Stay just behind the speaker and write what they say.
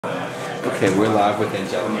Okay, we're live with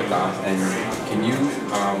Angelica, and can you,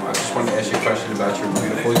 I just wanted to ask you a question about your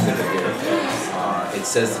beautiful exhibit here. It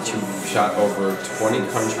says that you've shot over 20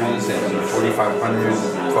 countries and 4,500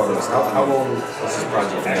 photos. How long was this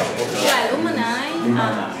project ago? Yeah,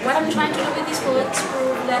 Hamanae. What I'm trying to do with this work is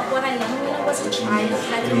prove that what I learned when I was a child,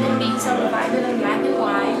 that human beings are divided in black and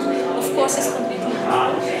white, of course it's completely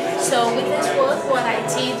wrong. So with this work, what I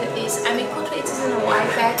did is I make portraits in a white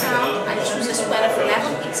background. I choose a sweater for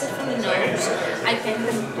 11 pixels from the nose. I paint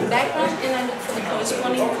the background and I look for the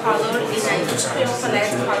corresponding color, and I use crayon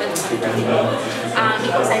palette color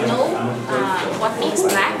because I know what means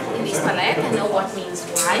black in this palette. I know what means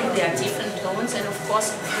white. There are different tones, and of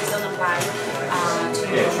course this doesn't apply to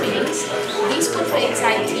human beings. These portraits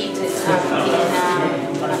I did in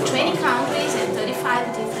 20 countries and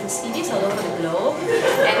 35 different cities all over the globe,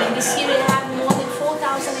 and in this series I have more than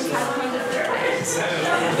 4,500 portraits.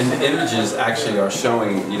 And the images actually are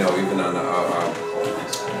showing, you know, even on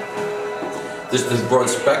there's this broad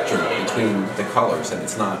spectrum between the colors, and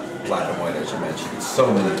it's not black and white as you mentioned. It's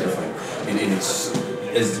so many different, and it's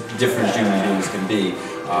as different as human beings can be.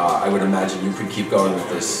 I would imagine you could keep going with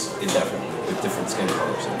this indefinitely, with different skin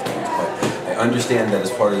colors and things. But I understand that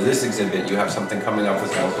as part of this exhibit, you have something coming up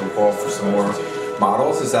with an open call for some more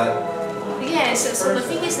models. Is that? Yes, so the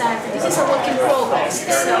thing is that this is a work in progress.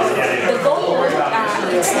 So the goal is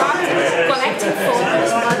not collecting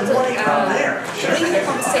photos, but bringing the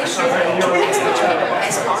conversation to as much people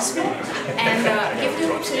as possible, and give the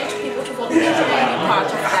opportunity to people to volunteer to be part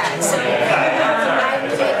of that. So I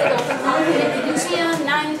will make the open call in the museum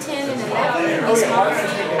 9, 10, and 11 this month.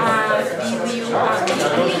 You will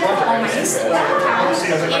on my Instagram account,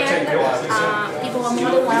 and people are more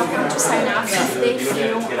than welcome to sign up if they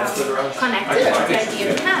feel connected to the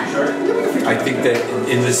idea of hand. I think that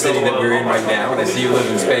in the city that we're in right now, and I see you live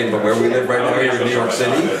in Spain, but where we live right now here in New York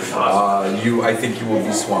City, I think you will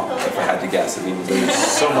be swamped, if I had to guess. I mean, there's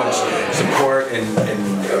so much support and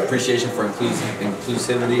appreciation for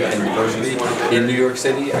inclusivity and diversity in New York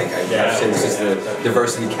City. I have to say this is the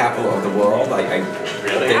diversity capital of the world. I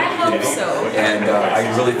hope so. And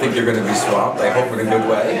I really think you're going to be swamped. I hope in a good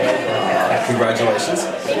way. Congratulations.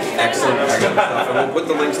 Excellent. I got the stuff. And we'll put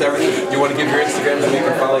the links to everything. Do you want to give your Instagram so we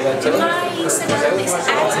can follow that too? My Instagram is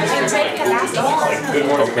 @Angelica.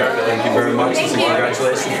 Okay. Thank you very much.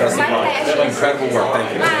 Congratulations. That's incredible work.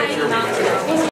 Thank you. Bye.